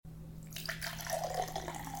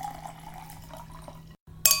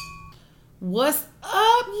What's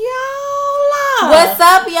up, y'all? What's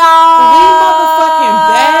up, y'all? We motherfucking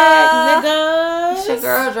back, niggas. It's your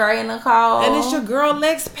girl, Dre Nicole. And it's your girl,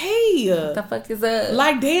 Lex P. What the fuck is up?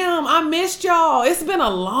 Like, damn, I missed y'all. It's been a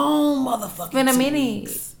long motherfucking It's been a 2 minute.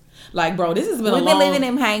 weeks. Like, bro, this has been We've a been long... leaving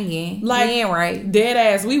him hanging. Like, we ain't right. Dead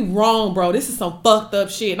ass. We wrong, bro. This is some fucked up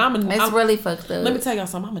shit. And It's really fucked up. Let me tell y'all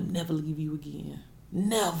something. I'm gonna never leave you again.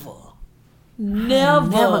 Never. I'm Never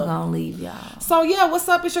gonna leave y'all. So yeah, what's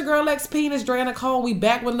up? It's your girl Lex P and it's Dre Nicole. We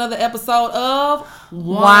back with another episode of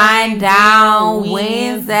Wind Down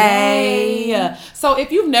Wednesday. So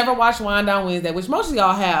if you've never watched Wind Down Wednesday, which most of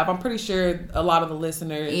y'all have, I'm pretty sure a lot of the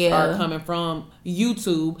listeners are coming from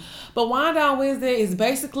YouTube. But Wind Down Wednesday is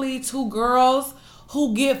basically 2 girls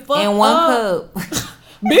who get fucked In one up. cup.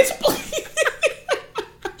 Bitch, please.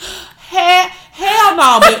 Hell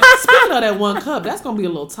no, but speaking of that 1 cup, that's gonna be a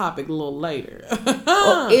little topic a little later.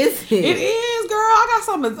 Oh, is it? It is, girl. I got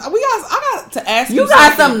something. I got to ask you. You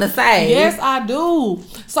got something to say. Yes, I do.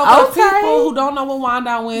 So for people who don't know what Wind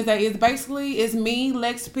Down Wednesday is, basically it's me,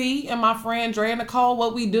 Lex P, and my friend Dre Nicole.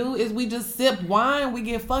 What we do is we just sip wine. We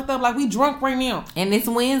get fucked up like we drunk right now. And it's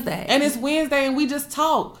Wednesday. And we just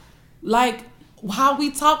talk like how we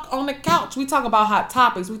talk on the couch. We talk about hot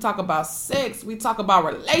topics. We talk about sex. We talk about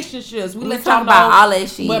relationships. We let y'all know about all that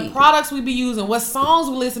shit. What products we be using, what songs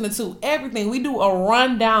we listening to, everything. We do a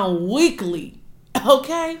rundown weekly.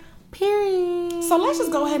 Okay? Period. So let's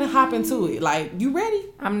just go ahead and hop into it. Like, you ready?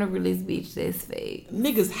 I'm the realest bitch that's fake.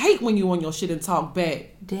 Niggas hate when you on your shit and talk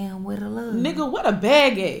back. Damn, where the love? Nigga, what a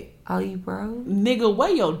bag at? Oh, you broke? Nigga, where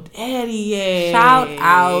your daddy at? Shout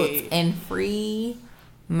out and free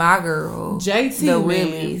my girl, JT, the man.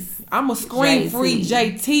 realest. I'ma scream free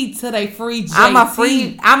JT till they free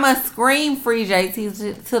JT. I'ma scream free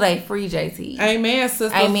JT till they free JT. Amen,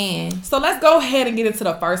 sister. Amen. So let's go ahead and get into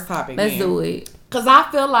the first topic. Let's do it. Cause I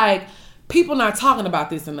feel like people not talking about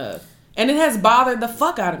this enough, and it has bothered the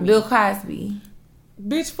fuck out of me. Bill Cosby.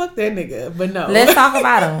 Bitch, fuck that nigga. But no, let's talk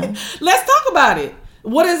about him. Let's talk about it.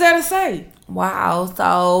 What is there to say? Wow.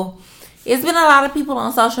 So it's been a lot of people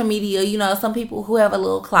on social media, you know, some people who have a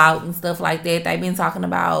little clout and stuff like that. They've been talking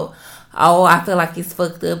about, oh, I feel like it's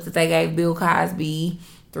fucked up that they gave Bill Cosby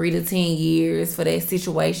 3 to 10 years for that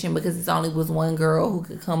situation because it only was one girl who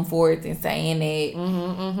could come forth and saying that,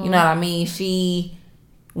 you know what I mean? She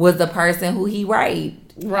was the person who he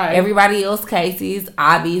raped. Right. Everybody else's cases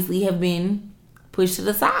obviously have been pushed to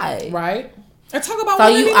the side. Right. And talk about so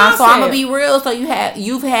what so I'm gonna be real. So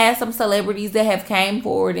you've had some celebrities that have came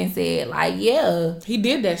forward and said like, yeah, he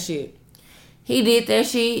did that shit. He did that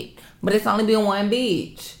shit, but it's only been one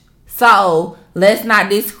bitch. So let's not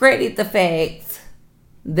discredit the fact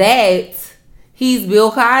that he's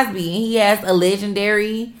Bill Cosby and he has a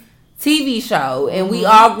legendary TV show, and we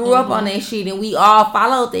all grew up on that shit, and we all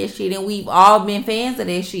followed that shit, and we've all been fans of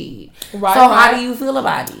that shit. Right. So how do you feel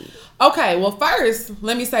about it? Okay, well, first,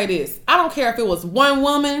 let me say this. I don't care if it was 1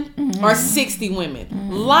 woman or 60 women.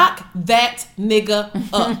 Lock that nigga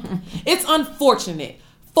up. It's unfortunate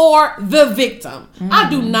for the victim. I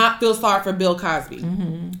do not feel sorry for Bill Cosby.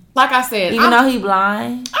 Like I said, even though he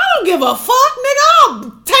blind, I don't give a fuck, nigga. I'll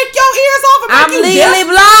take your ears off and make I'm you legally deaf.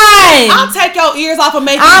 blind. I'll take your ears off and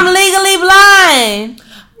make I'm legally blind.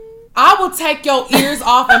 I will take your ears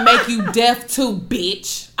off and make you deaf too,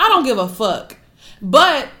 bitch. I don't give a fuck.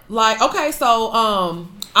 But like, okay, so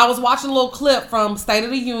I was watching a little clip from State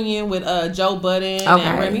of the Union with Joe Budden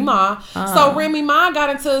and Remy Ma. So Remy Ma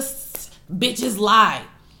got into bitches lie.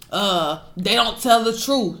 They don't tell the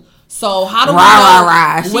truth. So how do we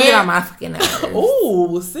know? She get on my fucking nerves.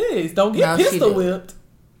 Ooh, sis, don't get pistol whipped.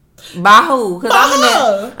 By who?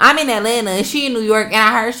 Because I'm in Atlanta and she in New York, and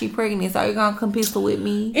I heard she pregnant. So you're gonna come pistol with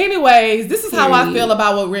me? Anyways, this is how I feel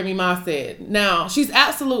about what Remy Ma said. Now, she's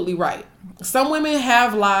absolutely right. Some women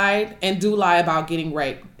have lied and do lie about getting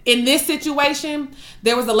raped. In this situation,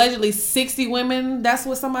 there was allegedly 60 women. That's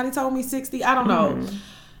what somebody told me, 60. I don't know.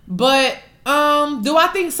 But do I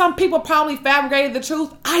think some people probably fabricated the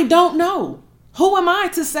truth? I don't know. Who am I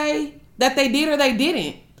to say that they did or they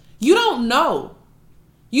didn't? You don't know.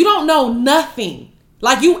 You don't know nothing.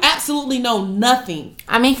 Like, you absolutely know nothing.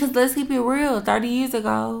 I mean, because let's keep it real. 30 years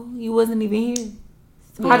ago, you wasn't even here.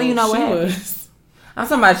 So how do you know what happened? I'm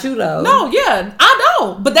talking about you though. No, yeah, I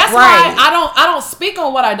don't. But that's why I don't speak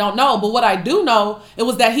on what I don't know. But what I do know, it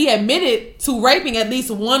was that he admitted to raping at least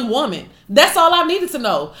 1 woman. That's all I needed to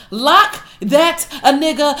know. Lock that a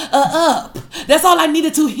nigga up. That's all I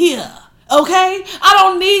needed to hear. Okay? I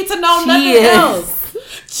don't need to know nothing else.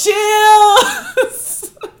 Chill.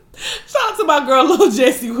 Shout out to my girl Lil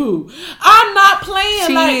Jessie Who. I'm not playing.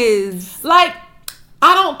 She is. Like,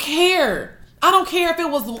 I don't care. I don't care if it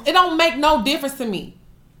was. It don't make no difference to me.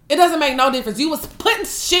 It doesn't make no difference. You was putting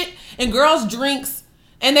shit in girls' drinks,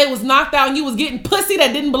 and they was knocked out, and you was getting pussy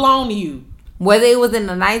that didn't belong to you. Whether it was in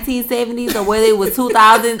the 1970s or whether it was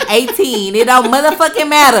 2018, it don't motherfucking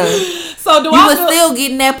matter. So you was still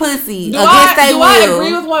getting that pussy against their will. I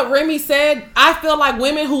agree with what Remy said? I feel like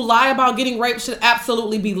women who lie about getting raped should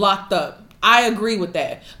absolutely be locked up. I agree with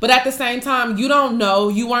that. But at the same time, you don't know.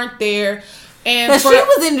 You weren't there. And she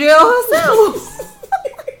was in jail herself.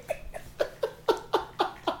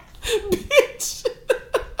 Bitch.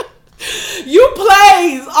 You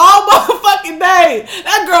plays all motherfucking day.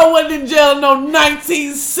 That girl wasn't in jail in no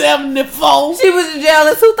 1974. She was in jail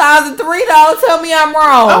in 2003, though. Tell me I'm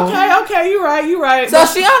wrong. Okay, you're right. So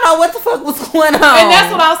she don't know what the fuck was going on. And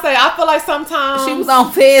that's what I'll say. I feel like sometimes she was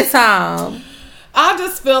on FaceTime. I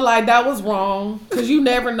just feel like that was wrong. Because you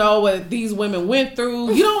never know what these women went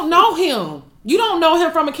through. You don't know him. You don't know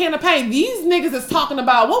him from a can of paint. These niggas is talking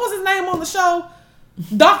about, what was his name on the show?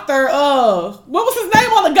 Dr. What was his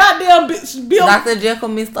name on the goddamn bitch? Dr. Jekyll,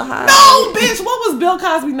 Mr. Hyde. No, bitch. What was Bill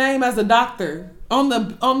Cosby's name as a doctor on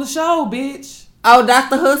the show, bitch? Oh,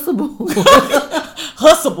 Dr. Huxtable.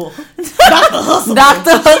 Huxtable. Dr. Huxtable.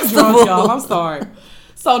 Dr. Huxtable. Y'all. I'm sorry.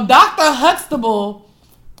 So Dr. Huxtable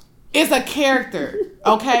is a character,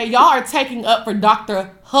 okay? Y'all are taking up for Dr.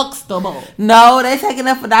 Huxtable. No, they taking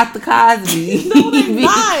up for Dr. Cosby. No, they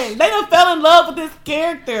not. They done fell in love with this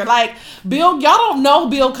character. Like, y'all don't know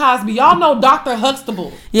Bill Cosby. Y'all know Dr.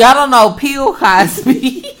 Huxtable. Y'all don't know Bill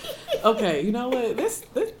Cosby. Okay, you know what? Let's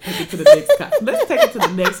take it to the next Let's take it to the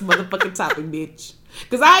next motherfucking topic, bitch.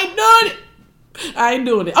 Because I ain't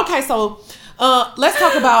doing it. Okay, so let's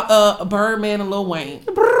talk about Birdman and Lil Wayne.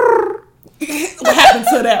 What happened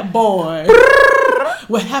to that boy?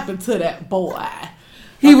 What happened to that boy?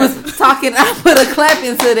 He was talking. I put a clap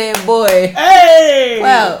into that boy. Hey,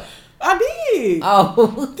 well, I did.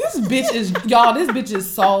 Oh, this bitch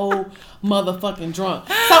is so motherfucking drunk.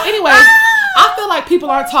 So, anyways, I feel like people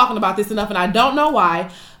aren't talking about this enough, and I don't know why.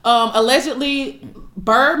 Allegedly,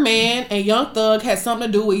 Birdman and Young Thug had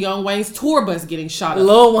something to do with Young Wayne's tour bus getting shot up.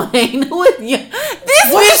 Lil Wayne, who is Young? This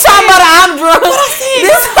bitch talking about I'm drunk.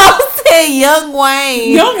 This hoe said Young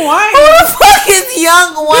Wayne. Young Wayne? Who the fuck is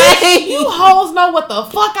Young Wayne? You hoes know what the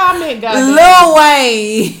fuck I meant, guys. Lil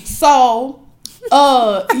Wayne. So,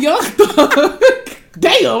 Young Thug.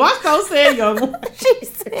 Damn, I so said Young Wayne. She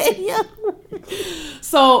said Young Wayne.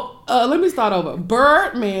 So, let me start over.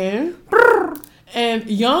 Birdman and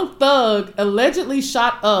Young Thug allegedly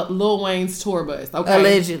shot up Lil Wayne's tour bus. Okay?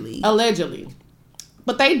 Allegedly.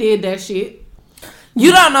 But they did that shit.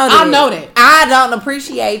 You don't know that. I know that. I don't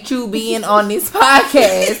appreciate you being on this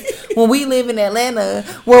podcast when we live in Atlanta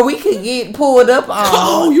where we could get pulled up on.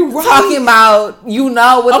 Oh, you're right. Talking about, you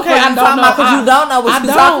know what the fuck you talking about because you don't know what she's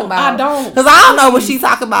talking about. I don't. Because I don't know what she's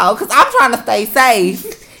talking about because I'm trying to stay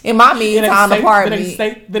safe. In my midtown apartment.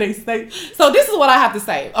 That ain't safe. So this is what I have to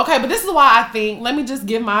say. Okay, but this is why I think, let me just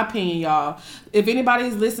give my opinion, y'all. If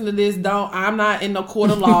anybody's listening to this, I'm not in no court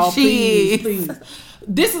of law. Please.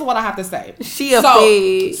 This is what I have to say.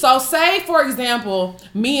 So say, for example,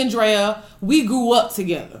 me and Drea, we grew up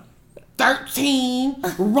together. 13,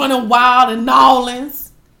 running wild in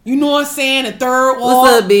Nolans. You know what I'm saying? The third ward.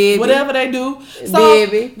 What's up, baby? Whatever they do. So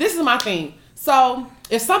baby. This is my thing. So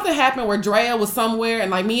if something happened where Drea was somewhere and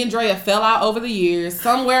like me and Drea fell out over the years,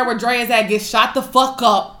 somewhere where Drea's at gets shot the fuck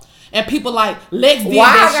up, and people like Lex did why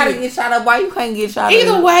that I gotta shit. get shot up? Why you can't get shot up?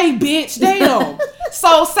 Either way, bitch, damn.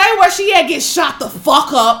 So say where she at get shot the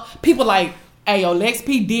fuck up. People like, hey yo, Lex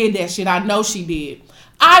P did that shit. I know she did.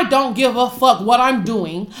 I don't give a fuck what I'm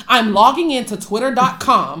doing. I'm logging into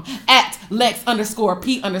twitter.com at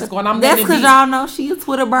Lex_P_, and I'm that's because y'all know she a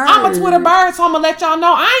Twitter bird. I'm a Twitter bird, so I'm gonna let y'all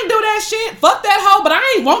know I ain't do that shit. Fuck that hoe, but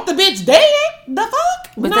I ain't want the bitch dead. The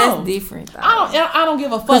fuck? But no. That's different though. I don't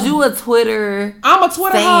give a fuck. Cause you a Twitter. I'm a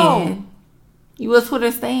Twitter hoe. You a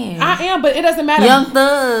Twitter stan. I am, but it doesn't matter. Young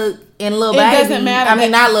Thug and Lil Baby. It doesn't matter. I mean,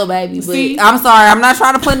 not Lil Baby, but see? I'm sorry. I'm not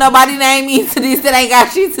trying to put nobody's name into this that ain't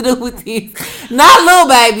got shit to do with this. Not Lil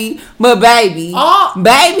Baby, but Baby.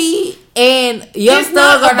 Baby and Young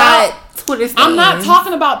Thug are not Twitter stans. I'm not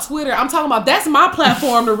talking about Twitter. I'm talking about that's my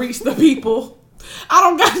platform to reach the people. I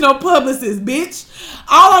don't got no publicist, bitch.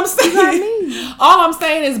 All I'm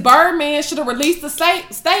saying is Birdman should have released a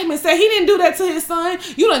statement, said he didn't do that to his son.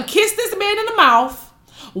 You done kissed this man in the mouth.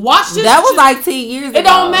 Watch this. That was like 10 years ago. It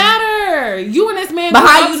don't matter. You and this man. But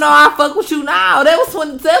how you know I fuck with you now? That was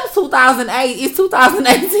 2008. It's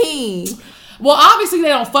 2018. Well, obviously they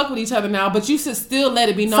don't fuck with each other now, but you should still let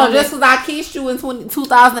it be known. So just because I kissed you in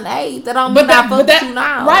 2008, that don't mean I fuck with you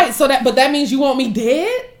now, right? But that means you want me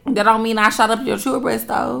dead. That don't mean I shot up your tour bus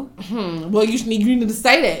though. Well, you need to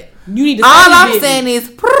say that. You need to. All I'm saying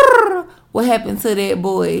is, what happened to that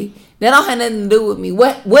boy? That don't have nothing to do with me.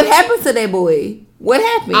 What happened to that boy? What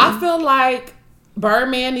happened? I feel like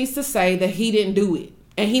Birdman needs to say that he didn't do it,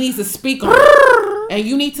 and he needs to speak on it, and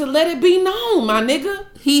you need to let it be known, my nigga.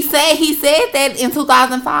 He said that in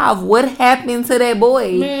 2005. What happened to that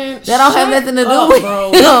boy? Man, that don't have nothing to do with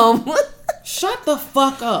him. Shut the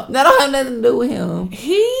fuck up. That don't have nothing to do with him.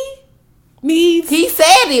 He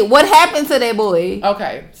said it. What happened to that boy?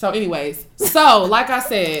 Okay. So, anyways, like I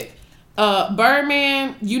said,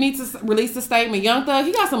 Birdman, you need to release the statement. Young Thug,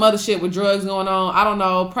 he got some other shit with drugs going on. I don't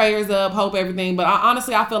know. Prayers up, hope everything. But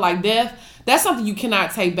honestly, I feel like death. That's something you cannot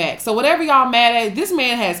take back. So whatever y'all mad at, this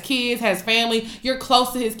man has kids, has family. You're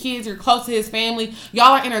close to his kids. You're close to his family.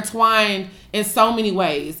 Y'all are intertwined in so many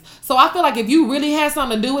ways. So I feel like if you really had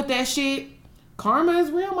something to do with that shit, karma is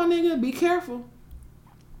real, my nigga. Be careful.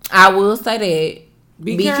 I will say that.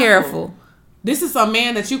 Be careful. This is a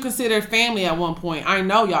man that you considered family at one point. I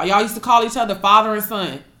know y'all. Y'all used to call each other father and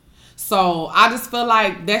son. So I just feel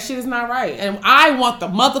like that shit is not right. And I want the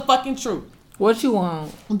motherfucking truth. What you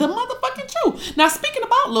want? The motherfucking truth. Now, speaking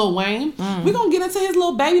about Lil Wayne, we're going to get into his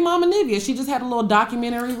little baby mama, Nivea. She just had a little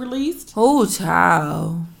documentary released. Oh,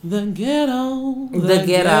 child. The Ghetto. The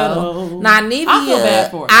Ghetto. Now, Nivea, I feel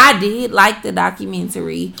bad for her. I did like the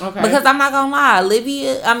documentary. Okay. Because I'm not going to lie.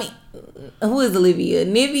 Who is Olivia?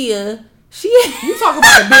 Nivea. She talking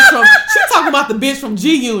about the bitch from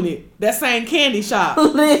G Unit, that same candy shop.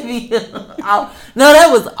 Olivia. Oh, no, that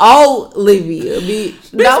was all Olivia,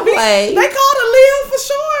 bitch. Don't play. They called her Liv for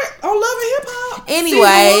short on Love and Hip Hop.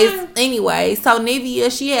 Anyway, so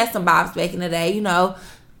Nivea, she had some bops back in the day, you know.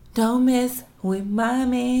 Don't mess with my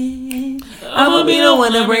man. I'ma be the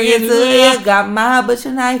one to bring it to you. Got my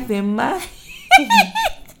butcher knife in my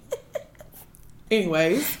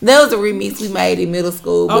Anyways. That was a remix we made in middle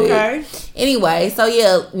school. Okay. Anyway, so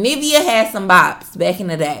yeah, Nivea had some bops back in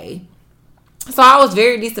the day. So I was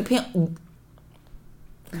very disappointed.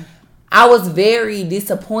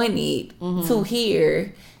 To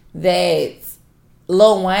hear that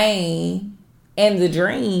Lil Wayne and The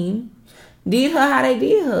Dream did her how they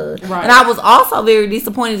did her. Right. And I was also very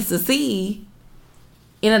disappointed to see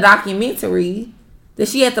in a documentary that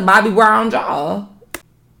she had the Bobby Brown jaw.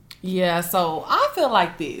 Yeah, so I feel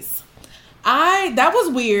like this. That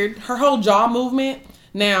was weird. Her whole jaw movement.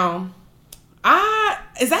 Now,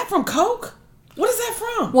 is that from coke? What is that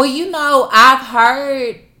from? Well, you know, I've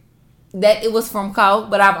heard that it was from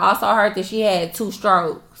coke, but I've also heard that she had 2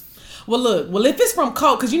 strokes. Well, if it's from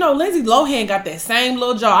coke, because you know Lindsay Lohan got that same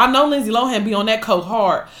little jaw. I know Lindsay Lohan be on that coke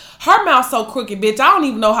hard. Her mouth so crooked, bitch. I don't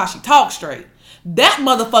even know how she talks straight. That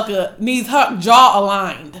motherfucker needs her jaw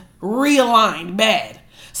aligned, realigned bad.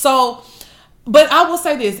 So, but I will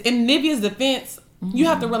say this, in Nivea's defense, you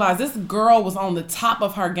have to realize this girl was on the top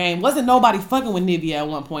of her game. Wasn't nobody fucking with Nivea at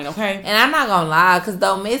one point, okay? And I'm not gonna lie, because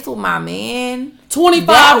don't mess with my man. 25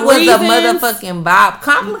 that was reasons. A motherfucking bop.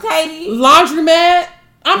 Complicated. Laundromat.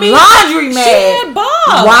 Laundromat. She had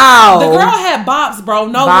bops. Wow. The girl had bops, bro.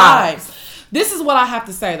 No lies. This is what I have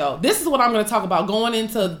to say, though. This is what I'm going to talk about going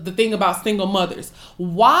into the thing about single mothers.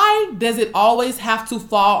 Why does it always have to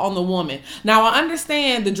fall on the woman? Now, I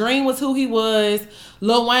understand The Dream was who he was.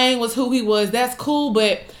 Lil Wayne was who he was. That's cool,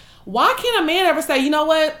 but why can't a man ever say, you know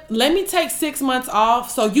what? Let me take 6 months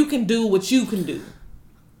off so you can do what you can do.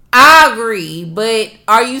 I agree, but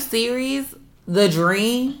are you serious? The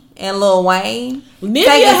Dream and Lil Wayne? Nivea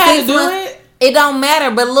had to do it. It don't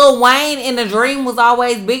matter, but Lil Wayne in The Dream was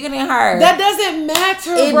always bigger than her. That doesn't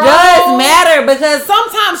matter, it bro. It does matter because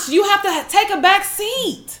sometimes you have to take a back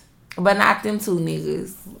seat. But not them 2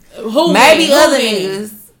 niggas. Who Maybe then? Other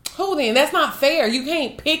niggas. Who then? That's not fair. You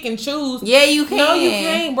can't pick and choose. Yeah, you can. No, you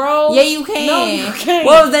can't, bro. Yeah, you can. No, you can't.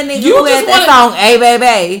 What was that nigga who had that song? Hey,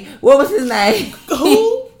 baby. What was his name?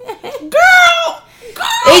 Who? Girl.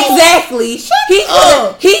 Exactly. He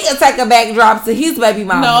could take a backdrop to his baby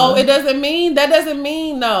mama. No, that doesn't mean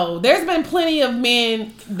no. There's been plenty of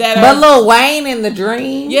men that But Lil Wayne in The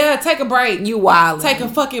Dream? Yeah, take a break. You wildin'. Take a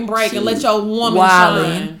fucking break and let your woman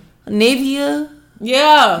shine. Nivea?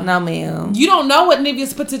 Yeah. No, ma'am. You don't know what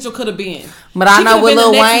Nivea's potential could have been. But I know what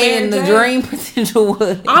Lil Wayne and The Dream potential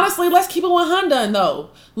was. Honestly, let's keep it 100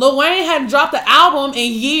 though. Lil Wayne hadn't dropped an album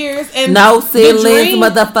in years. And no ceilings,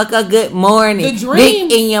 motherfucker, good morning. The Dream.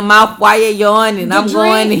 Dick in your mouth while you're yawning.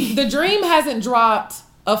 The Dream hasn't dropped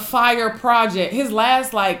a fire project. His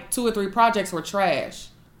last 2 or 3 projects were trash.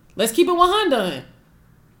 Let's keep it 100.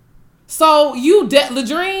 So The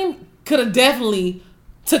Dream could have definitely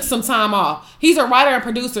took some time off. He's a writer and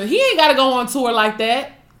producer. He ain't got to go on tour like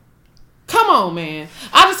that. Come on, man.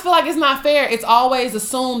 I just feel like it's not fair. It's always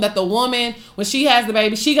assumed that the woman, when she has the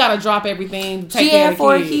baby, she got to drop everything to take care of the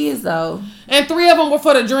kids. She had 4 kids, though. And 3 of them were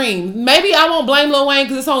for the dream. Maybe I won't blame Lil Wayne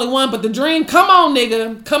because it's only one, but the dream, come on,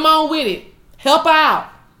 nigga. Come on with it. Help her out.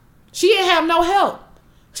 She didn't have no help.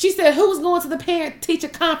 She said, who's going to the parent-teacher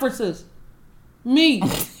conferences? Me.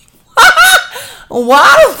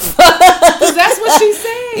 Why the fuck? Because that's what she said.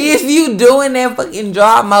 If you doing that fucking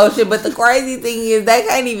jaw motion, but the crazy thing is they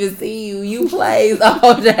can't even see you. You plays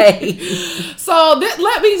all day. So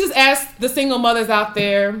let me just ask the single mothers out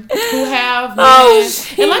there who have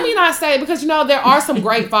and let me not say, because there are some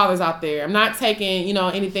great fathers out there. I'm not taking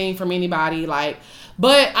anything from anybody,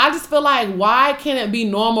 but I just feel like, why can't it be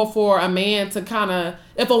normal for a man to kind of,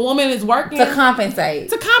 if a woman is working, to compensate?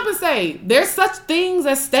 There's such things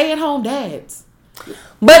as stay-at-home dads.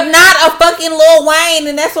 But not a fucking Lil Wayne,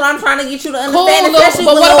 and that's what I'm trying to get you to understand. Cool, especially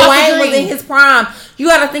when Lil Wayne was in his prime. You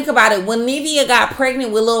got to think about it. When Nivea got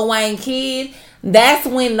pregnant with Lil Wayne kid, that's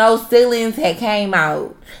when No Ceilings had came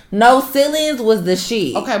out. No Ceilings was the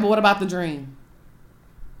shit. Okay, but what about The Dream?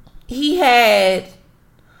 He had,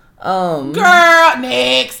 girl,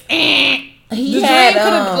 next. He had,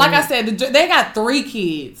 like I said, they got 3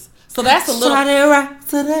 kids. So that's a little.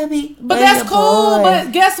 But that's cool. Boy.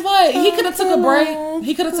 But guess what? He could have took a break.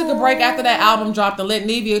 He could have took a break after that album dropped and let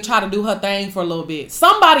Nivea try to do her thing for a little bit.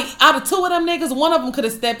 Somebody out of 2 of them niggas, one of them could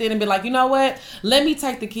have stepped in and been like, you know what? Let me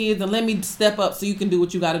take the kids and let me step up so you can do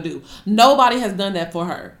what you got to do. Nobody has done that for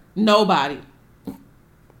her. Nobody.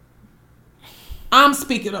 I'm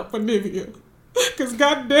speaking up for Nivea. Cause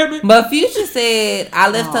goddamn it. But Future said I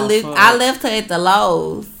left her at the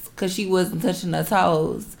Lowe's because she wasn't touching her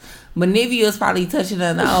toes. But Nivea was probably touching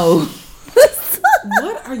her nose.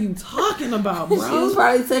 What are you talking about, bro? She was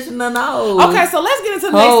probably touching her nose. Okay, so let's get into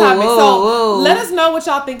the next topic. Let us know what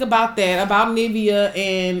y'all think about that, about Nivea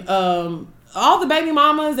and all the baby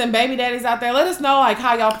mamas and baby daddies out there. Let us know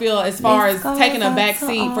how y'all feel as far as taking a back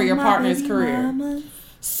seat for your partner's career. Mamas.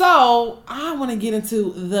 So I want to get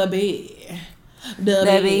into the bed. The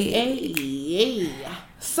bed.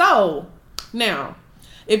 So now,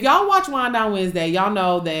 if y'all watch Wind Down Wednesday, y'all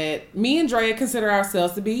know that me and Drea consider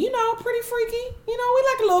ourselves to be, pretty freaky. We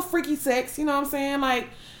like a little freaky sex. You know what I'm saying?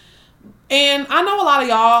 And I know a lot of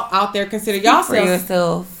y'all out there consider y'all for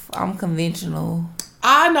yourself. I'm conventional.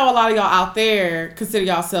 I know a lot of y'all out there consider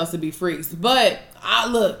yourselves to be freaks, but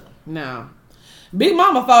Big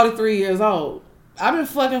Mama 43 years old. I've been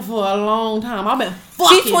fucking for a long time. I've been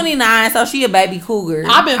fucking. She's 29, so she a baby cougar.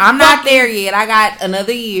 I'm not there yet. I got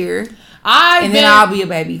another year. Then I'll be a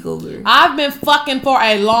baby cougar. I've been fucking for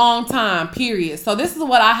a long time, period. So this is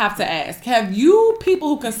what I have to ask. Have you people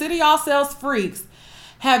who consider yourselves freaks,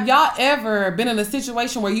 have y'all ever been in a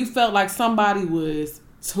situation where you felt like somebody was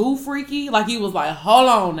too freaky? Like you was like, hold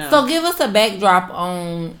on now. So give us a backdrop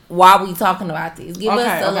on why we talking about this. Give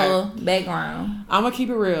us a little background. I'm gonna keep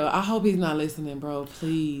it real. I hope he's not listening, bro.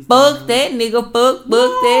 Please. Fuck that nigga. Fuck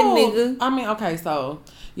that nigga. I mean, okay, so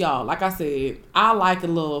y'all, like I said, I like a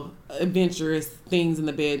little adventurous things in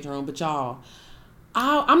the bedroom, but y'all,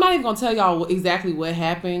 I'm not even gonna tell y'all exactly what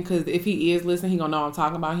happened, because if he is listening, he gonna know I'm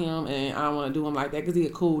talking about him, and I don't want to do him like that because he a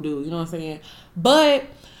cool dude, you know what I'm saying? But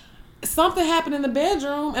something happened in the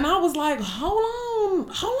bedroom, and I was like, hold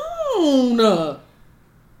on.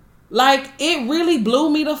 Like, it really blew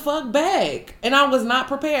me the fuck back, and I was not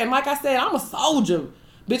prepared. And like I said, I'm a soldier.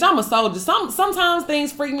 Bitch, I'm a soldier. Sometimes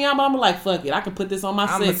things freak me out, but I'm like, fuck it. I can put this on my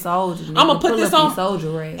sex. I'm a soldier. I'm gonna put this on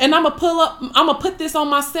soldier rate. And I'm gonna put this on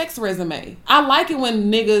my sex resume. I like it when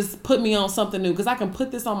niggas put me on something new, because I can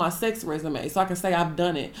put this on my sex resume, so I can say I've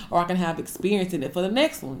done it, or I can have experience in it for the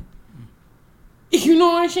next one. You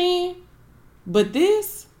know what I'm saying? But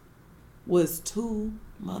this was too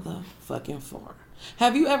motherfucking far.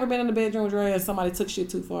 Have you ever been in the bedroom, Dre, and somebody took shit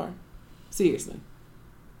too far? Seriously.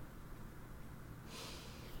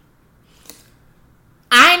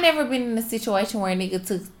 I ain't never been in a situation where a nigga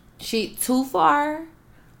took shit too far,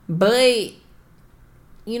 but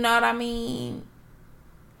you know what I mean?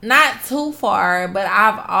 Not too far, but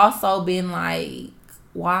I've also been like,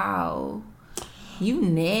 wow, you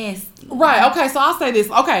nasty. Right, okay, so I'll say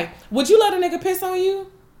this. Okay, would you let a nigga piss on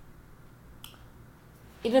you?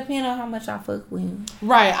 It depends on how much I fuck with him.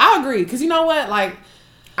 Right, I agree, because you know what? Like,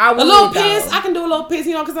 I would, a little piss, I can do a little piss,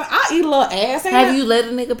 because I eat a little ass. Have you let a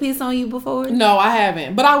nigga piss on you before? No, I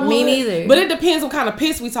haven't. But I would. Me neither. But it depends what kind of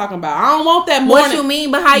piss we talking about. I don't want that morning. What you mean?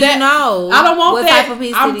 But how you know? I don't want what that. Type of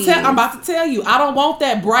piss I'm about to tell you. I don't want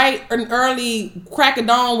that bright and early crack of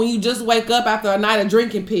dawn when you just wake up after a night of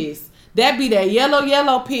drinking piss. That be that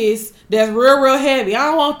yellow piss that's real heavy. I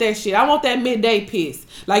don't want that shit. I want that midday piss.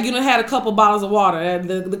 Like you done had a couple bottles of water,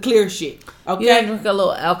 the clear shit. Okay, you drink a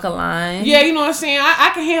little alkaline. Yeah, you know what I'm saying.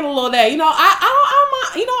 I can handle a little of that. You know,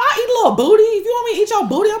 I eat a little booty. If you want me to eat your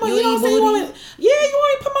booty, I'm gonna, you know what I'm saying. You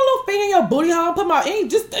want me to put my little finger in your booty hole?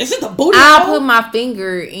 It's just a booty hole. I'll put my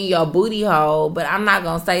finger in your booty hole, but I'm not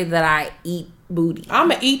gonna say that I eat booty. I'm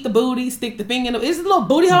gonna eat the booty, stick the finger in the. It's a little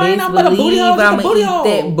booty hole. Ain't nothing but a booty hole. Just a booty hole.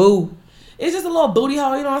 That boo. It's just a little booty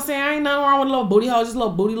hole. You know what I'm saying. Ain't nothing wrong with a little booty hole. Just a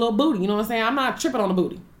little booty. You know what I'm saying. I'm not tripping on the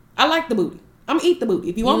booty. I like the booty. I'm gonna eat the booty.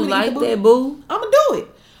 If you want me to eat the booty, that boo? I'm gonna do it.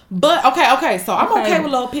 But okay. So I'm okay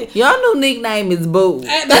with little pit. Your new nickname is Boo.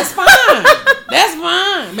 That's fine. That's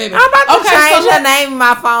fine, baby. I'm about to change your name in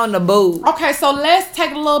my phone to Boo. Okay, so let's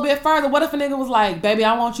take it a little bit further. What if a nigga was like, baby,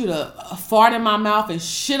 I want you to fart in my mouth and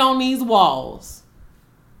shit on these walls?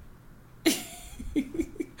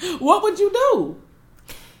 What would you do?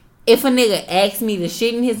 If a nigga asked me to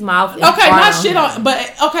shit in his mouth and okay, fart not on shit him. on,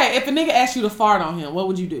 but okay, if a nigga asked you to fart on him, what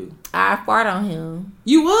would you do? I fart on him.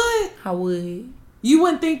 You would? I would. You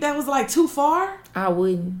wouldn't think that was like too far? I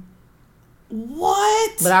wouldn't.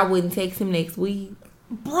 What? But I wouldn't text him next week.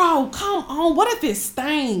 Bro, come on. What if it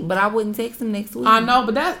stank? But I wouldn't text him next week. I know,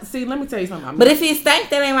 but let me tell you something. But if it stank,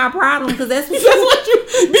 that ain't my problem, because that's what you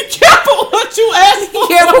be careful what you ask for.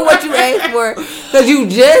 Be careful what you ask for, because you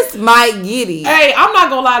just might get it. Hey, I'm not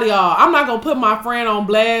gonna lie to y'all. I'm not gonna put my friend on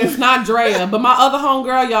blast, not Drea, but my other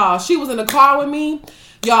homegirl, y'all. She was in the car with me.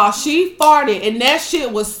 Y'all, she farted, and that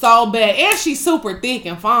shit was so bad. And she's super thick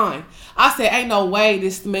and fine. I said, ain't no way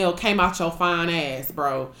this smell came out your fine ass,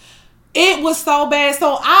 bro. It was so bad.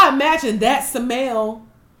 So I imagine that smell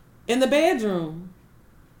in the bedroom.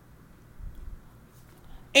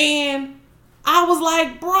 And I was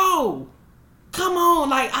like, bro, come on.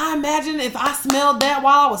 Like, I imagine if I smelled that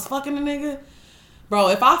while I was fucking a nigga. Bro,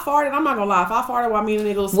 if I farted, I'm not gonna lie. If I farted while me and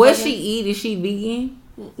the nigga was what fucking, she eat? Is she vegan?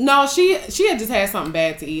 No, she had just had something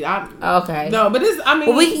bad to eat. Okay. No, but this, I mean.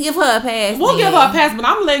 Well, we can give her a pass. We'll give her a pass, but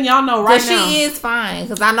I'm letting y'all know right now. She is fine,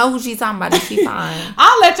 because I know who she's talking about. She fine.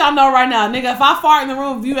 I'll let y'all know right now. Nigga, if I fart in the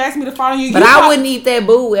room, if you ask me to fart on you. But I wouldn't eat that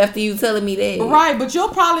boo after you telling me that. Right, but a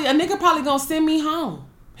nigga probably gonna send me home.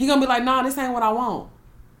 He gonna be like, nah, this ain't what I want.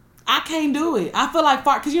 I can't do it. I feel like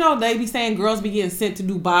fart, because you know they be saying girls be getting sent to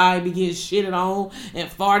Dubai, be getting shitted on and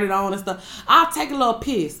farted on and stuff. I'll take a little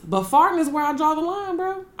piss, but farting is where I draw the line,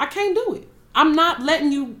 bro. I can't do it. I'm not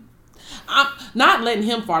letting him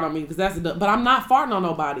fart on me, because but I'm not farting on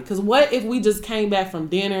nobody. Because what if we just came back from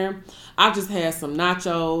dinner, I just had some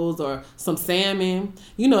nachos or some salmon,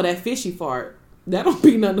 you know, that fishy fart. That don't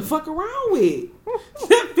be nothing to fuck around with.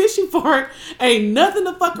 That fishy fart ain't nothing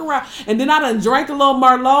to fuck around. And then I done drank a little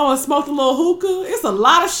Merlot and smoked a little hookah. It's a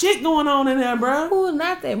lot of shit going on in there, bro. Ooh,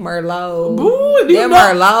 not that Merlot. Ooh,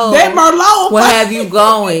 that Merlot. What have you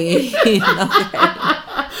going?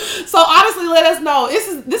 So honestly, let us know.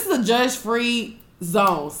 This is a judge-free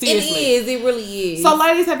zone. Seriously. It is. It really is. So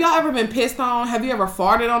ladies, have y'all ever been pissed on? Have you ever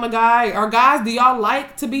farted on a guy? Or guys, do y'all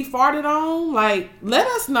like to be farted on? Like, let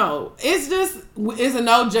us know. It's a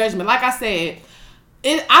no judgment. Like I said,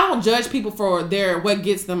 I don't judge people for what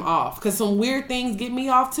gets them off, because some weird things get me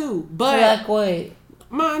off too. But like what?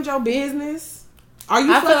 Mind your business.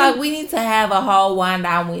 I feel like we need to have a whole wind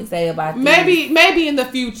down Wednesday about this. Maybe in the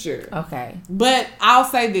future. Okay. But I'll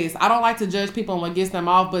say this: I don't like to judge people on what gets them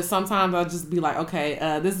off, but sometimes I'll just be like, okay,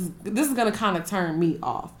 this is gonna kind of turn me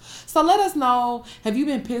off. So let us know. Have you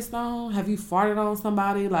been pissed on? Have you farted on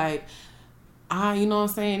somebody? Like, you know what I'm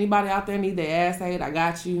saying? Anybody out there need their ass ate? I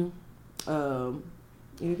got you.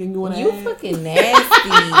 Anything you want to add? You fucking nasty.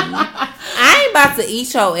 I ain't about to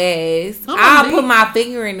eat your ass. I'll put my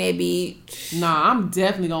finger in that bitch. Nah, I'm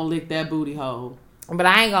definitely gonna lick that booty hole. But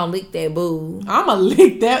I ain't gonna lick that boo. I'm gonna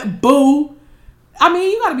lick that boo. I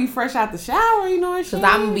mean, you gotta be fresh out the shower, you know what I'm saying?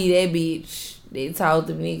 Because I'm gonna be that bitch. They told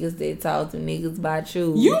them niggas about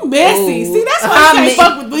you. You messy. Ooh. See, that's why you can't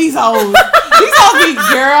fuck with these hoes. These hoes be,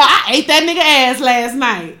 girl, I ate that nigga ass last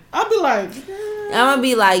night. I'll be like... I'm gonna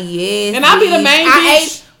be like, yes. And I'll be the main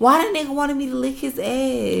bitch. Why the nigga wanted me to lick his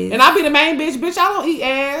ass? And I'll be the main bitch. Bitch, I don't eat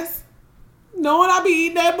ass. Knowing I be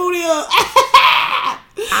eating that booty up.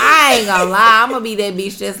 I ain't gonna lie. I'm gonna be that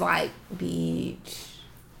bitch that's like, bitch,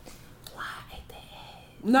 why I ate that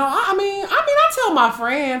ass? No, I mean, I tell my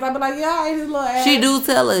friends. I be like, yeah, I ate his little ass. She do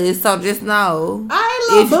tell us, so just know. I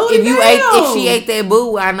ate a little booty. If she ate that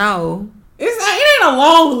boo, I know. It ain't a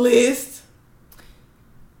long list.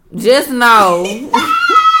 Just know,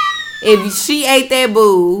 if she ate that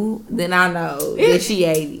boo, then I know that she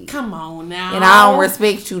ate it. Come on now. And I don't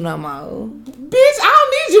respect you no more. Bitch, I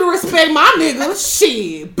don't need you to respect my nigga.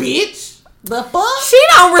 Shit, bitch. The fuck? She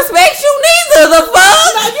don't respect you neither. The fuck?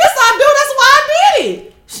 No, yes, I do. That's why I did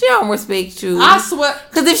it. She don't respect you. I swear.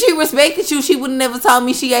 Because if she respected you, she would have never told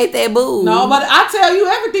me she ate that booze. No, but I tell you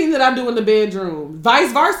everything that I do in the bedroom.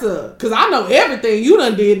 Vice versa. Because I know everything you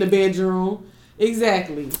done did in the bedroom.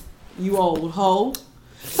 Exactly. You old hoe.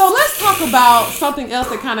 So let's talk about something else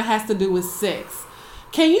that kind of has to do with sex.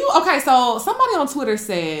 Okay, so somebody on Twitter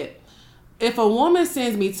said, if a woman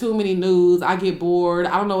sends me too many nudes, I get bored.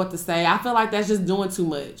 I don't know what to say. I feel like that's just doing too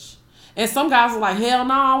much. And some guys were like, hell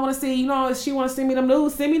no, I want to see, if she want to send me them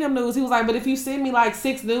nudes, send me them nudes. He was like, but if you send me like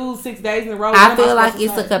 6 nudes, 6 days in a row. I feel like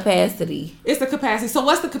it's a capacity. It's the capacity. So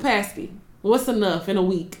what's the capacity? What's enough in a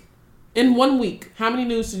week? In 1 week, how many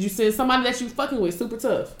nudes should you send somebody that you fucking with? Super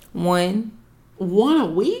tough. 1 a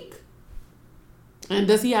week? And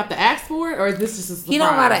does he have to ask for it, or is this just a surprise? He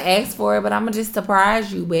don't gotta ask for it, but I'm gonna just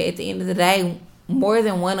surprise you. But at the end of the day, more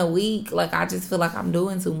than 1 a week, like I just feel like I'm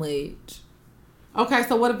doing too much. Okay,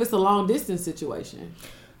 so what if it's a long distance situation?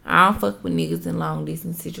 I don't fuck with niggas in long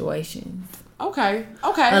distance situations. Okay.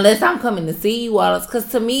 Unless I'm coming to see you all. Because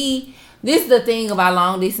to me, this is the thing about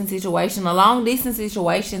long distance situation. A long distance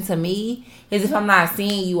situation to me is if I'm not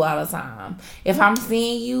seeing you all the time. If I'm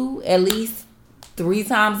seeing you at least 3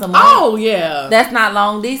 times a month. Oh, yeah. That's not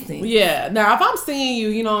long distance. Yeah. Now, if I'm seeing you,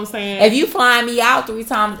 you know what I'm saying? If you flying me out 3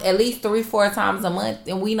 times, at least 3-4 times a month,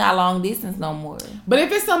 then we not long distance no more. But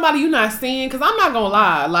if it's somebody you not seeing, because I'm not going to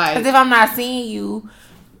lie. Like, because if I'm not seeing you,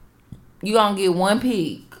 you going to get 1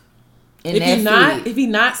 pic. And if he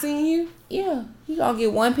not seeing you? Yeah. You going to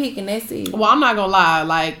get 1 pic and that's it. Well, I'm not going to lie.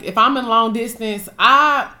 Like, if I'm in long distance,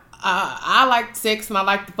 I like sex and I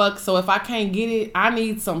like to fuck. So if I can't get it, I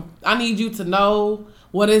need you to know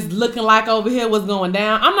what it's looking like over here, what's going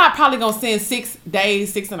down. I'm not probably gonna send 6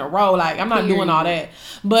 days, 6 in a row. Like, I'm not doing all that.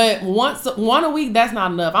 But 1 a week, that's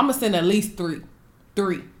not enough. I'm gonna send at least 3.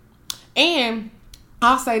 And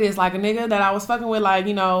I'll say this, like a nigga that I was fucking with, like,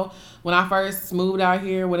 when I first moved out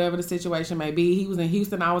here, whatever the situation may be, he was in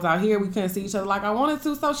Houston, I was out here, we couldn't see each other like I wanted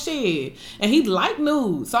to, so shit. And he liked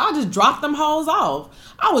nudes, so I just dropped them hoes off.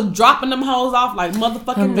 I was dropping them hoes off like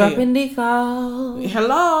motherfucking I'm dropping dick off.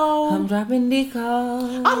 Hello. I'm dropping dick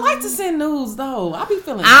off. I like to send nudes though. I be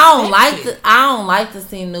feeling I don't like to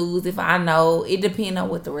send nudes if I know. It depends on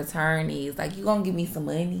what the return is. Like, you gonna give me some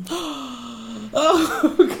money.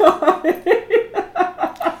 Oh God.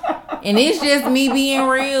 And it's just me being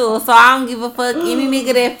real. So I don't give a fuck. Any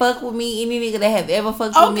nigga that fuck with me, any nigga that have ever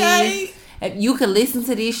fucked with me, you can listen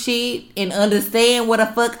to this shit and understand where the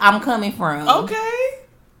fuck I'm coming from. Okay.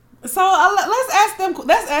 So let's ask them.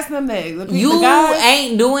 Let's ask them that. You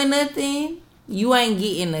ain't doing nothing. You ain't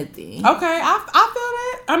getting nothing. Okay, I feel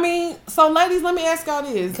that. I mean, so ladies, let me ask y'all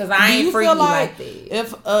this: because I ain't freaky like that.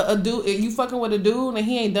 If a dude, if you fucking with a dude and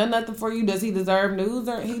he ain't done nothing for you, does he deserve nudes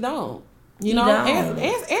or he don't? You know,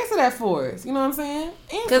 answer that for us. You know what I'm saying?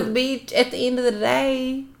 Because, bitch, at the end of the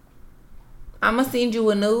day, I'm going to send you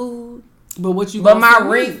a nude. But my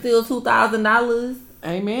rent still $2,000.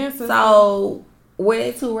 Amen, sister. So,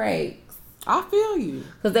 where that 2 racks? I feel you.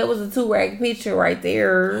 Because that was a 2-rack picture right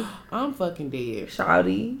there. I'm fucking dead.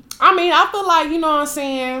 Shawty. I mean, I feel like, you know what I'm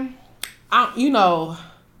saying? I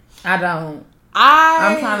don't.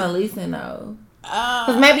 I'm trying to listen, though.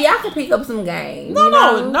 Because maybe I could pick up some game.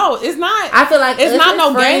 No, it's not. I feel like it's not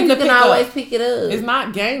no game to pick up. Always pick it up. It's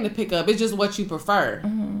not game to pick up. It's just what you prefer.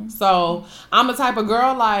 Mm-hmm. So I'm the type of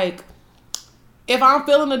girl, like, if I'm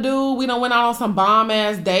feeling a dude, we done went out on some bomb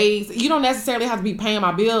ass dates. You don't necessarily have to be paying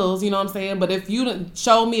my bills. You know what I'm saying? But if you done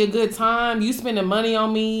showed me a good time, you spending money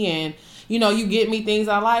on me, and you get me things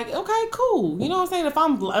I like. Okay, cool. You know what I'm saying? If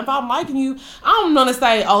I'm liking you, I don't want to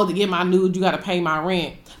say, to get my nude, you got to pay my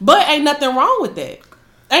rent. But ain't nothing wrong with that.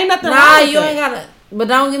 Ain't nothing wrong with that. Ain't gotta. But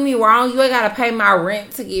don't get me wrong, you ain't gotta pay my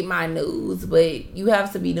rent to get my nudes. But you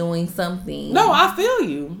have to be doing something. No, I feel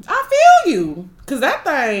you. Cause that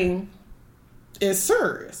thing is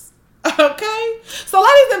serious. Okay? So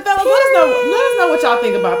ladies and fellas, let us know what y'all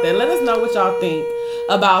think about that. Let us know what y'all think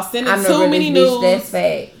about sending too many nudes. That's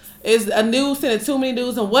facts. Is a nude sending too many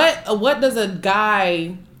nudes, and what does a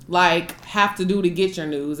guy have to do to get your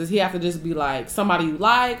news? Does he have to just be like somebody you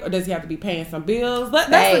like, or does he have to be paying some bills? That's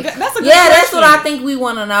a good question. That's what I think we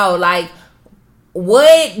want to know. Like,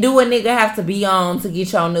 what do a nigga have to be on to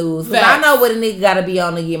get your news? Because I know what a nigga got to be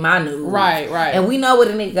on to get my news. Right. And we know what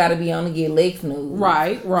a nigga got to be on to get Lex news.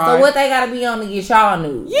 Right. So what they got to be on to get y'all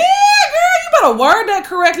news? Yeah, girl, you better word that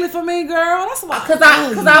correctly for me, girl. That's why. Because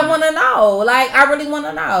I want to know. Like, I really want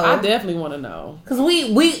to know. I definitely want to know. Because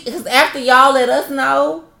because after y'all let us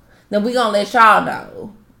know, then we gonna let y'all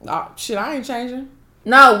know. Oh, shit, I ain't changing.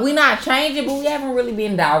 No, we not changing, but we haven't really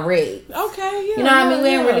been direct. Okay, yeah. You know what I mean? We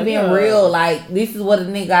ain't really been real. Like, this is what a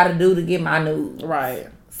nigga got to do to get my nudes. Right.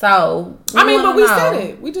 So, I mean, but we said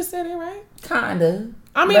it. We just said it, right? Kinda.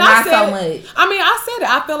 I mean, I said so much. I mean, I said it.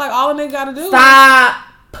 I feel like all a nigga got to do. Stop.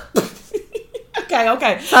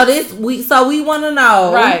 Okay. So we want to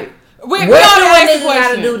know. Right. What do a nigga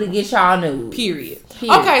got to do to get y'all nudes? Period.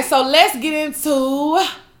 Okay, so let's get into...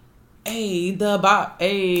 the bop.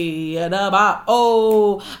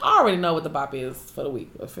 Oh, I already know what the bop is for the week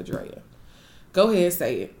for Drea. Go ahead,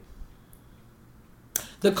 say it.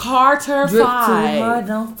 The Carter Drip 5. Too hard,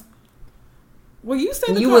 don't. Well, you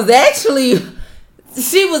said she was actually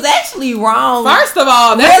wrong. First of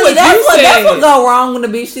all, that's what go wrong when the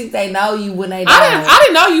bitch thinks they know you when they don't. I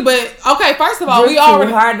didn't know you, but okay. First of all, we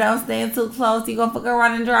already too hard. Don't stand too close. You gonna fuck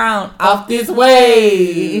around and drown off this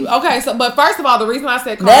wave. Okay, but first of all, the reason I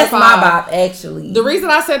said Carter 5, my bop actually. The reason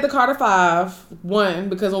I said the Carter 5, one,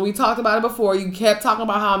 because when we talked about it before, you kept talking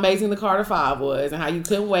about how amazing the Carter 5 was and how you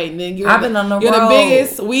couldn't wait. And then you're the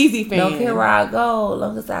biggest Wheezy fan. Don't care where I go, as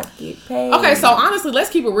long as I get paid. Okay, so honestly, let's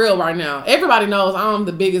keep it real right now. Everybody knows I'm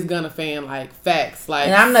the biggest Gunna fan, like facts, like,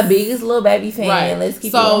 and I'm the biggest Lil Baby fan. Right. Let's keep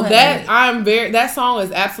it so that song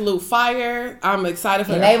is absolute fire. I'm excited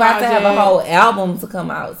for. And they about to have a whole album to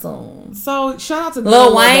come out soon. So shout out to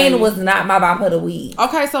Lil Wayne was not my bop of the week.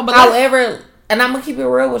 Okay, so but however, and I'm gonna keep it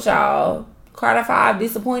real with y'all. Carter 5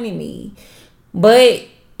 disappointed me, but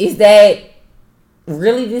is that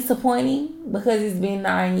really disappointing because it's been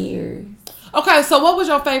 9 years? Okay, so what was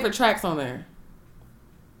your favorite tracks on there?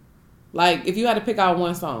 Like, if you had to pick out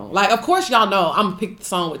one song. Like, of course y'all know I'm going to pick the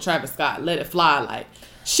song with Travis Scott, Let It Fly. Like,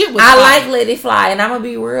 shit was fire. like Let It Fly, and I'm going to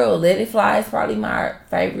be real. Let It Fly is probably my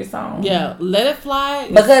favorite song. Yeah, Let It Fly is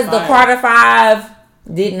because fire. The Carter 5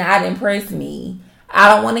 did not impress me.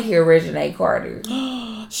 I don't want to hear Reginae Carter.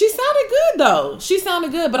 She sounded good, though. She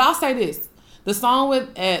sounded good, but I'll say this. The song with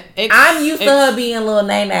I'm used to her being Lil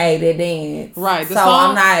Nene that dance. Right.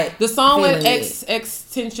 The song with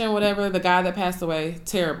Extension, whatever, the guy that passed away,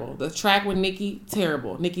 terrible. The track with Nicki,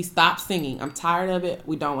 terrible. Nicki, stop singing. I'm tired of it.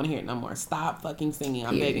 We don't want to hear it no more. Stop fucking singing.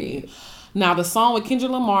 I'm begging you. Now, the song with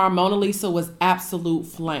Kendrick Lamar, Mona Lisa, was absolute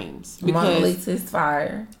flames. Because Mona Lisa's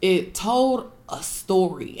fire. It told a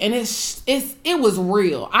story, and it was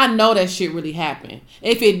real. I know that shit really happened.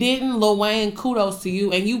 If it didn't, Lil Wayne, kudos to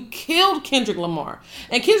you, and you killed Kendrick Lamar.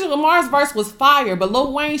 And Kendrick Lamar's verse was fire, but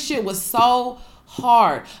Lil Wayne's shit was so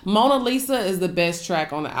hard. Mona Lisa is the best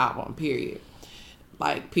track on the album, period.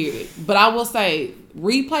 Like, period. But I will say,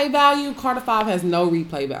 replay value, Carter 5 has no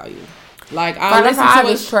replay value. Like, Carter 5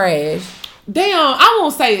 is trash. Damn, I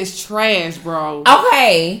won't say it's trash, bro.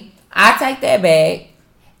 Okay, I take that back.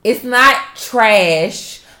 It's not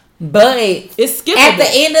trash, but it's skippable. At the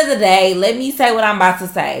end of the day, let me say what I'm about to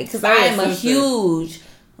say, because I am a huge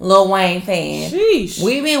Lil Wayne fan. Sheesh.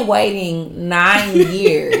 We've been waiting 9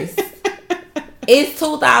 years. It's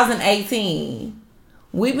 2018.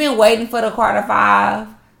 We've been waiting for the Carter 5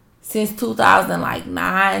 since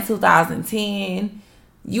 2009, 2010.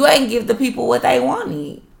 You ain't give the people what they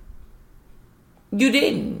wanted. You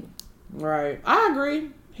didn't. Right. I agree.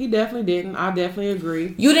 He definitely didn't. I definitely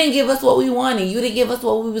agree. You didn't give us what we wanted. You didn't give us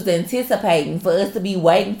what we was anticipating for us to be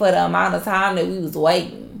waiting for the amount of time that we was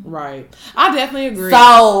waiting. Right. I definitely agree.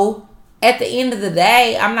 So, at the end of the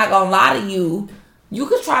day, I'm not going to lie to you. You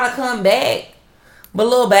could try to come back, but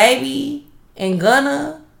Lil Baby and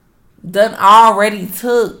Gunna done already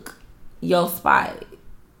took your spot.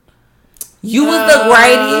 You was the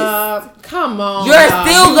greatest. Come on. You're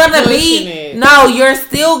still gonna be. No, you're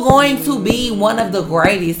still going to be one of the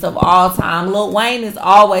greatest of all time. Lil Wayne is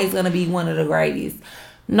always gonna be one of the greatest.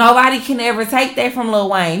 Nobody can ever take that from Lil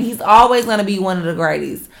Wayne. He's always gonna be one of the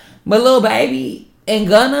greatest. But Lil Baby and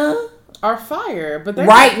Gunna are fire, but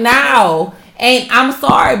right now. And I'm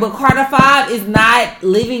sorry, but Carter 5 is not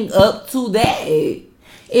living up to that.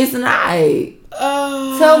 It's not.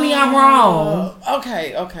 Tell me I'm wrong.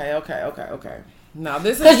 Okay. Now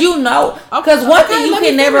this is because one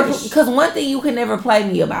thing you can never play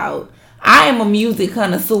me about. I am a music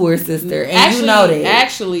connoisseur, sister, and actually, you know that.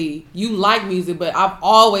 Actually, you like music, but I've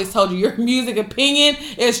always told you your music opinion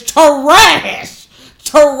is trash.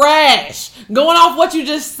 Trash. Going off what you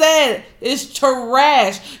just said, it's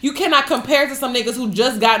trash. You cannot compare it to some niggas who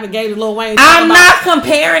just got engaged to Lil Wayne. I'm not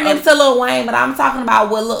comparing him to Lil Wayne, but I'm talking about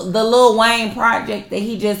the Lil Wayne project that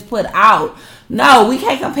he just put out. No, we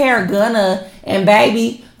can't compare Gunna and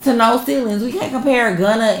Baby to No Ceilings. We can't compare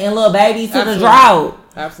Gunna and Lil Baby to The Drought.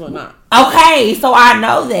 Absolutely not. Okay, so I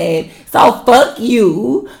know that. So fuck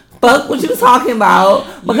you. Fuck what you talking about.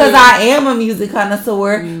 Because I am a music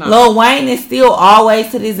connoisseur. No. Lil Wayne is still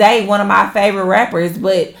always to this day one of my favorite rappers.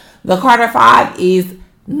 But the Carter 5 is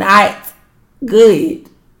not good.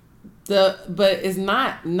 But it's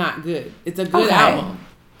not good. It's a good album.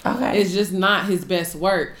 Okay. It's just not his best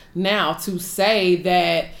work. Now, to say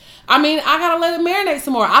that, I mean, I gotta let it marinate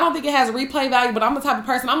some more. I don't think it has replay value, but I'm the type of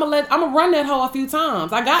person, I'm gonna run that hoe a few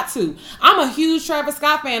times. I got to. I'm a huge Travis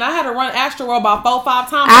Scott fan. I had to run Astroworld about 4-5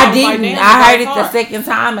 times. I didn't. I heard it the second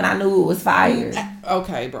time and I knew it was fire.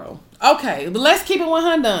 Okay, bro. Okay, but let's keep it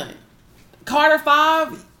 100. Carter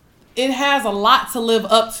 5, it has a lot to live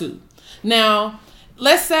up to. Now,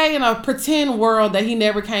 let's say in a pretend world that he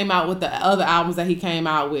never came out with the other albums that he came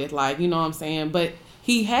out with, like, you know what I'm saying? But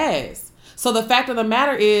he has. So the fact of the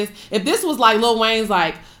matter is, if this was like Lil Wayne's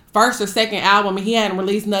like first or second album and he hadn't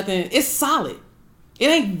released nothing, it's solid. It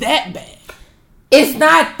ain't that bad. It's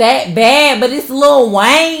not that bad, but it's Lil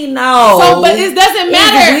Wayne, though. So, but it doesn't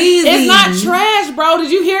matter. It's not trash, bro.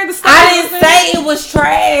 Did you hear the stuff? I didn't say it was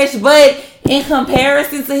trash, but in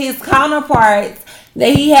comparison to his counterparts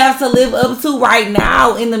that he has to live up to right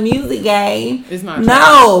now in the music game, it's not trash.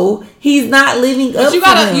 No, he's not living up to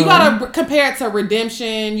them. You gotta compare it to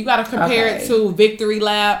Redemption. You gotta compare it to Victory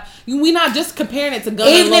Lap. We not just comparing it to Gunna.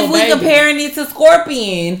 Even if we comparing it to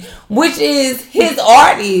Scorpion, which is his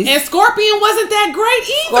artist, and Scorpion wasn't that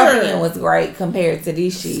great either. Scorpion was great compared to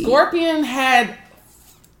this shit. Scorpion had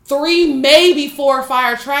 3, maybe 4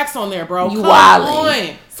 fire tracks on there, bro. You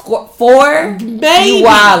wildin'. 4? Maybe. You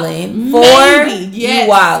wildin'. 4? Maybe. Yes,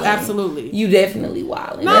 you wildin'. Absolutely. You definitely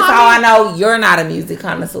wildin'. No, that's how I know you're not a music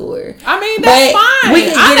connoisseur. I mean, that's fine.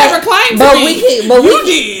 I never claimed to be. You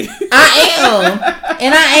did. I am.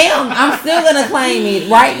 And I am. I'm still going to claim it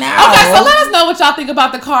right now. Okay, so let us know what y'all think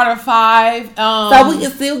about the Carter 5. So we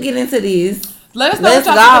can still get into this. Let us know what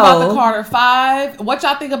y'all think about the Carter 5. What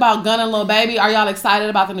y'all think about Gunna and Lil Baby? Are y'all excited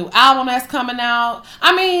about the new album that's coming out?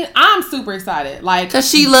 I mean, I'm super excited. Like, cause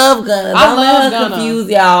she love Gunna. I love Gunna. Confuse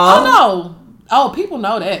y'all. Oh no. Oh, people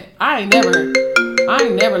know that. I ain't never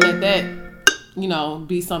let that,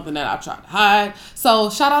 be something that I try to hide. So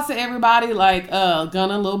shout out to everybody like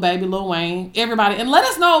Gunna, Lil Baby, Lil Wayne, everybody, and let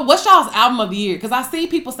us know what's y'all's album of the year. Cause I see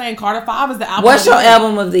people saying Carter 5 is the album. What's your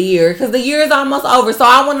album of the year? Cause the year is almost over. So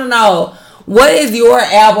I want to know. What is your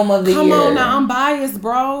album of the year? Come on now, I'm biased,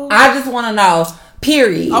 bro. I just want to know.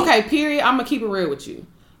 Period. Okay, period. I'm gonna keep it real with you.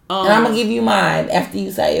 And I'm gonna give you mine after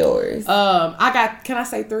you say yours. Can I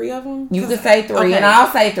say 3 of them? You can say 3, and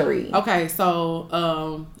I'll say 3. Okay,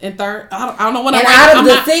 so in third, I don't know what. And out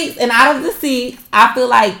of the six, I feel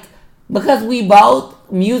like because we both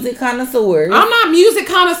music connoisseurs. I'm not music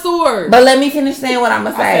connoisseur. But let me finish saying what I'm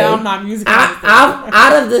gonna say. I'm not music connoisseur.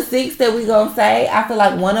 Out of the 6 that we gonna say, I feel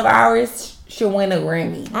like one of ours should win a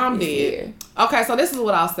Grammy. I'm dead. Okay, so this is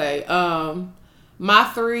what I'll say. My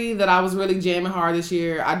 3 that I was really jamming hard this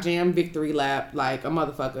year, I jammed Victory Lap like a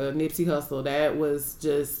motherfucker. Nipsey Hussle. That was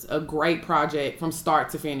just a great project from start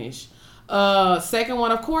to finish. Second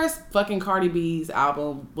one, of course, fucking Cardi B's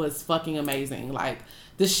album was fucking amazing. Like,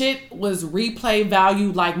 the shit was replay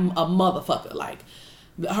value like a motherfucker. Like,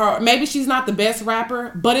 maybe she's not the best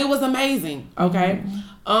rapper, but it was amazing. Okay.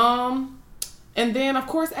 Mm-hmm. And then, of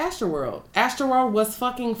course, Astroworld. Astroworld was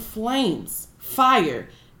fucking flames. Fire.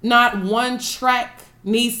 Not one track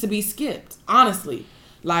needs to be skipped. Honestly.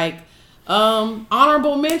 Like,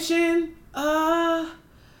 honorable mention. I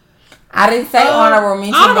didn't say honorable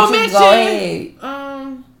mention. Honorable mention. Go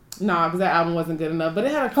ahead. Nah, because that album wasn't good enough. But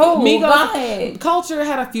it had a go ahead. Culture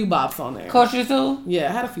had a few bops on there. Culture too? Yeah,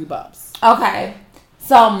 it had a few bops. Okay.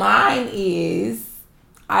 So mine is,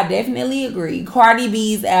 I definitely agree. Cardi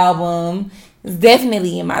B's album is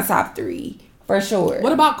definitely in my top 3. For sure.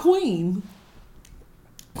 What about Queen?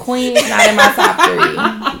 Queen is not in my top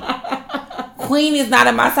 3. Queen is not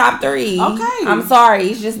in my top 3. Okay. I'm sorry.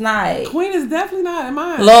 It's just not. Queen is definitely not in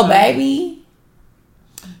mine. Lil Baby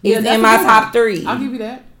is in my top 3. I'll give you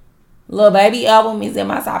that. Lil Baby album is in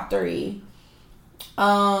my top 3.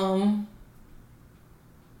 And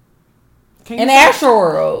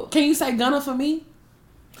Astroworld. Can you say Gunna for me?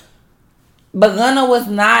 But Gunna was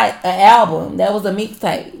not an album. That was a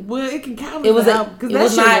mixtape. Well, it can count. It was not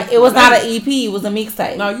an EP. It was a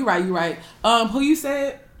mixtape. No, you're right. Who you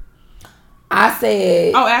said? I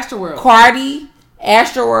said. Oh, Astroworld. Cardi,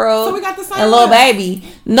 Astroworld. So we got the same. And Lil Baby.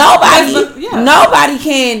 Nobody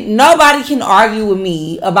can argue with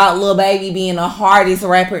me about Lil Baby being the hardest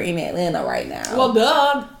rapper in Atlanta right now. Well,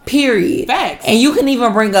 duh. Period. Facts. And you can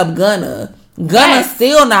even bring up Gunna. Gunna's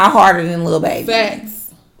still not harder than Lil Baby.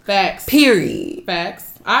 Facts. Period.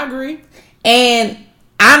 Facts. I agree. And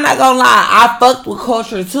I'm not gonna lie, I fucked with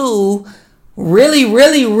Culture too, really,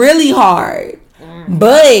 really, really hard.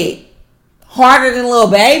 But harder than Lil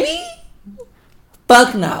Baby?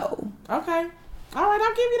 Fuck no. Okay. All right,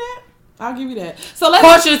 I'll give you that. So let's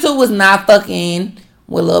Culture 2 was not fucking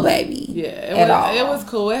with Lil Baby. Yeah, it was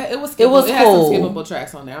cool. It was cool. It had some skippable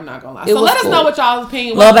tracks on there. I'm not gonna lie. So let us know what y'all's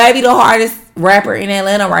opinion was. Lil Baby, the hardest rapper in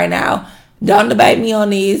Atlanta right now. Don't debate me on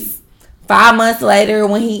this. 5 months later,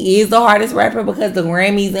 when he is the hardest rapper because the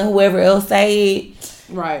Grammys and whoever else say it,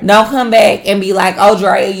 right? Don't come back and be like, "Oh,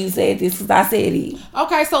 Drea, you said this because I said it."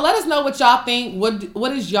 Okay, so let us know what y'all think.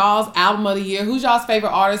 What is y'all's album of the year? Who's y'all's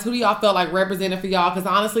favorite artist? Who do y'all felt like represented for y'all? Because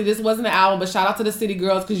honestly, this wasn't an album, but shout out to the City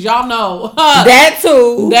Girls because y'all know that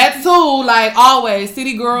too. Like always,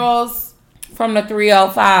 City Girls from the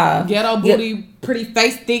 305, ghetto booty, pretty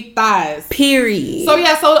face, thick thighs. Period. So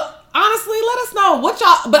yeah, so. Honestly, let us know what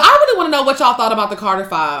y'all. But I really want to know what y'all thought about the Carter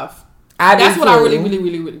 5. That's what I really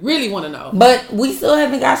want to know. But we still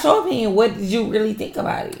haven't got your opinion. What did you really think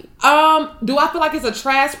about it? Do I feel like it's a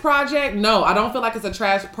trash project? No, I don't feel like it's a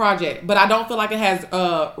trash project. But I don't feel like it has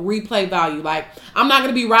replay value. Like, I'm not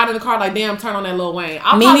going to be riding the car like, damn, turn on that Lil Wayne.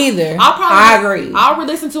 Neither. I agree. I'll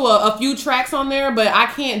re-listen to a few tracks on there, but I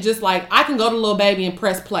can't just like, I can go to Lil Baby and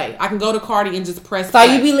press play. I can go to Cardi and just press play.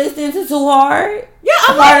 So you be listening to Too Hard? Yeah,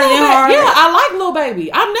 I like Lil Baby. Yeah, I like Lil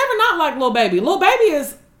Baby. I've never not liked Lil Baby. Lil Baby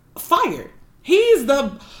is fire. He's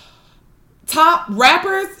the top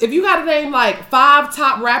rappers. If you got to name like 5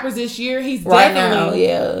 top rappers this year, he's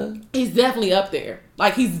definitely up there.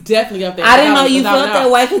 Like he's definitely up there. I didn't know you felt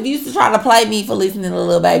that way because you used to try to play me for listening to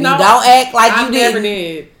Lil Baby. No, don't act like you didn't. Never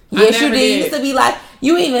did. Yes, you did. You used to be like,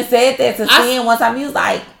 you even said that to Sin one time. You was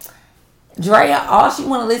like, Drea, all she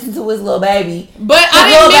want to listen to is Lil Baby. But I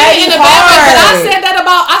didn't mean it in a bad way. But I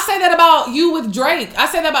say that about you with Drake. I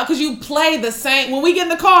say that about because you play the same. When we get in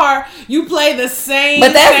the car, you play the same.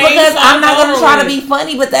 But that's because I'm not going to try to be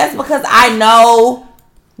funny. But that's because I know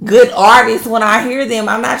good artists when I hear them.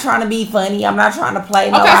 I'm not trying to be funny. I'm not trying to play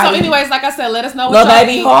nobody. Okay, so anyways, like I said, let us know what Lil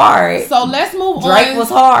Baby hard. So let's move on. Drake was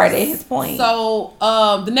hard at his point. So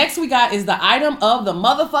the next we got is the item of the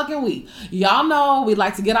motherfucking week. Y'all know we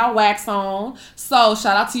like to get our wax on. So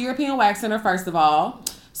shout out to European Wax Center first of all.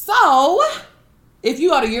 So if you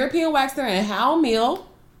go to European Wax Center in Howell Mill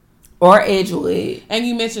or Edgewood, and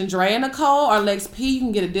you mention Dre and Nicole or Lex P, you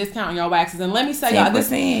can get a discount on your waxes. And let me say, y'all, this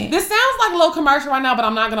sounds like a little commercial right now, but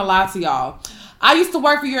I'm not gonna lie to y'all. I used to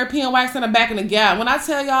work for European Wax Center back in the Gap. When I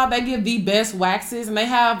tell y'all they give the best waxes, and they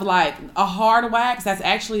have like a hard wax that's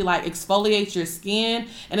actually like exfoliates your skin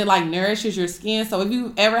and it like nourishes your skin. So if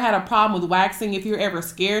you ever had a problem with waxing, if you're ever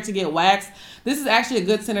scared to get waxed, this is actually a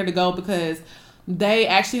good center to go because they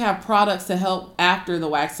actually have products to help after the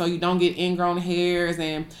wax so you don't get ingrown hairs.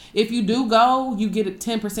 And if you do go, you get a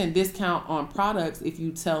 10% discount on products if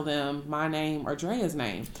you tell them my name or Drea's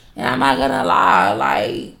name. And I'm not gonna lie,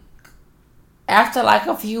 like after like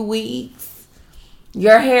a few weeks,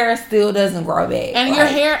 your hair still doesn't grow back. And like, your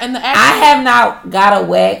hair and I have not got a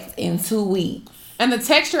wax in 2 weeks. And the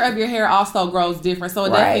texture of your hair also grows different, so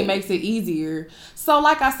it definitely makes it easier. So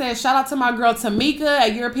like I said, shout out to my girl Tamika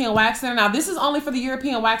at European Wax Center. Now, this is only for the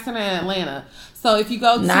European Wax Center in Atlanta. So if you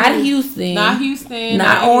go to... Not Houston.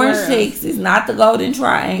 Not Orange, Texas. Not the Golden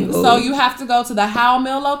Triangle. So you have to go to the Howell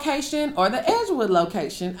Mill location or the Edgewood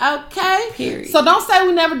location. Okay? Period. So don't say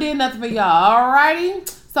we never did nothing for y'all. Alrighty?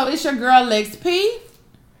 So it's your girl Lex P.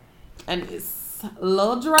 And it's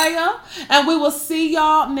Lil Drea, and we will see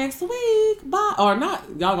y'all next week. Bye. Or not.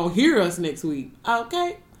 Y'all gonna hear us next week.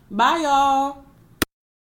 Okay? Bye, y'all.